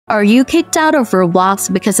Are you kicked out of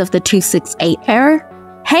Roblox because of the 268 error?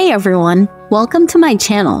 Hey everyone, welcome to my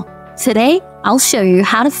channel. Today, I'll show you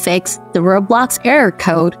how to fix the Roblox error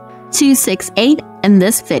code 268 in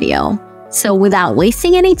this video. So without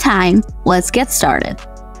wasting any time, let's get started.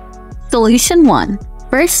 Solution 1.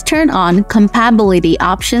 First, turn on compatibility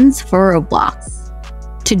options for Roblox.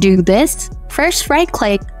 To do this, first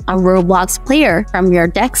right-click on Roblox player from your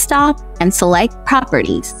desktop and select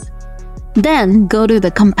Properties. Then go to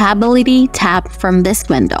the Compatibility tab from this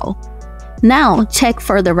window. Now check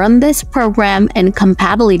for the Run this program in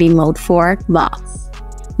compatibility mode for box.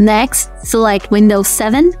 Next, select Windows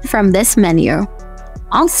 7 from this menu.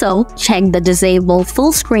 Also, check the Disable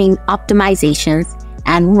Full Screen Optimizations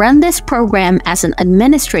and run this program as an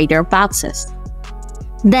administrator boxes.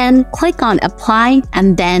 Then click on Apply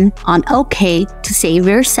and then on OK to save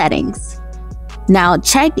your settings. Now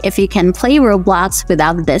check if you can play Roblox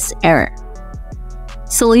without this error.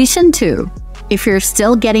 Solution 2. If you're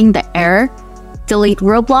still getting the error, delete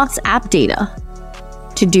Roblox app data.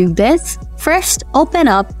 To do this, first open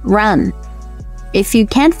up Run. If you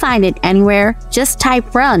can't find it anywhere, just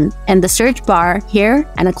type Run in the search bar here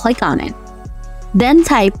and click on it. Then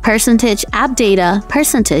type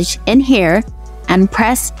 %appdata% in here and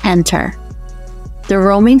press Enter. The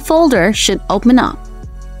roaming folder should open up.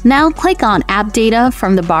 Now click on App Data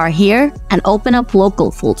from the bar here and open up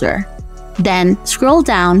Local folder. Then scroll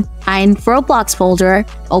down, find Roblox folder,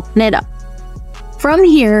 open it up. From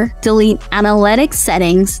here, delete analytics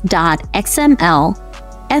settings.xml,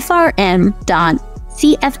 frm.cfg,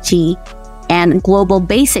 and global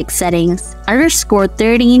basic settings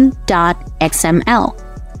 _13.xml.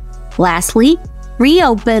 Lastly,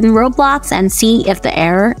 reopen Roblox and see if the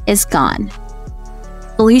error is gone.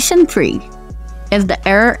 Solution 3. If the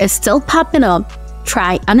error is still popping up,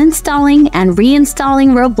 try uninstalling and reinstalling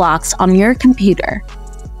Roblox on your computer.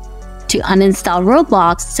 To uninstall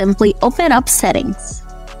Roblox, simply open up Settings.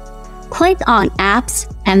 Click on Apps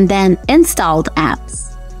and then Installed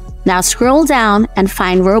Apps. Now scroll down and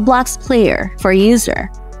find Roblox Player for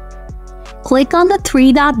user. Click on the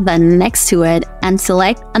three-dot button next to it and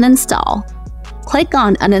select Uninstall. Click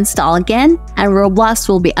on Uninstall again and Roblox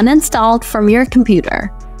will be uninstalled from your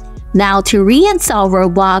computer. Now to reinstall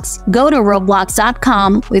Roblox, go to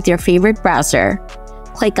roblox.com with your favorite browser.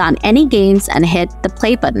 Click on any games and hit the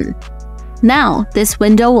play button. Now this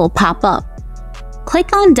window will pop up.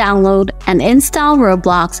 Click on Download and install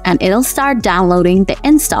Roblox and it'll start downloading the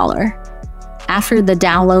installer. After the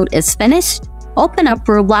download is finished, open up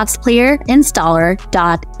Roblox Player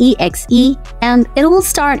installer.exe and it will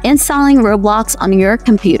start installing Roblox on your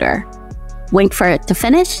computer. Wait for it to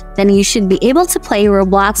finish, then you should be able to play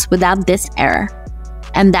Roblox without this error.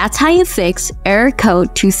 And that's how you fix error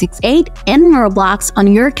code 268 in Roblox on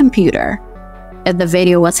your computer. If the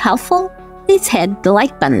video was helpful, please hit the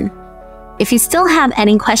like button. If you still have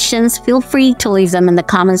any questions, feel free to leave them in the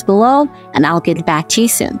comments below and I'll get back to you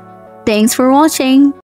soon. Thanks for watching!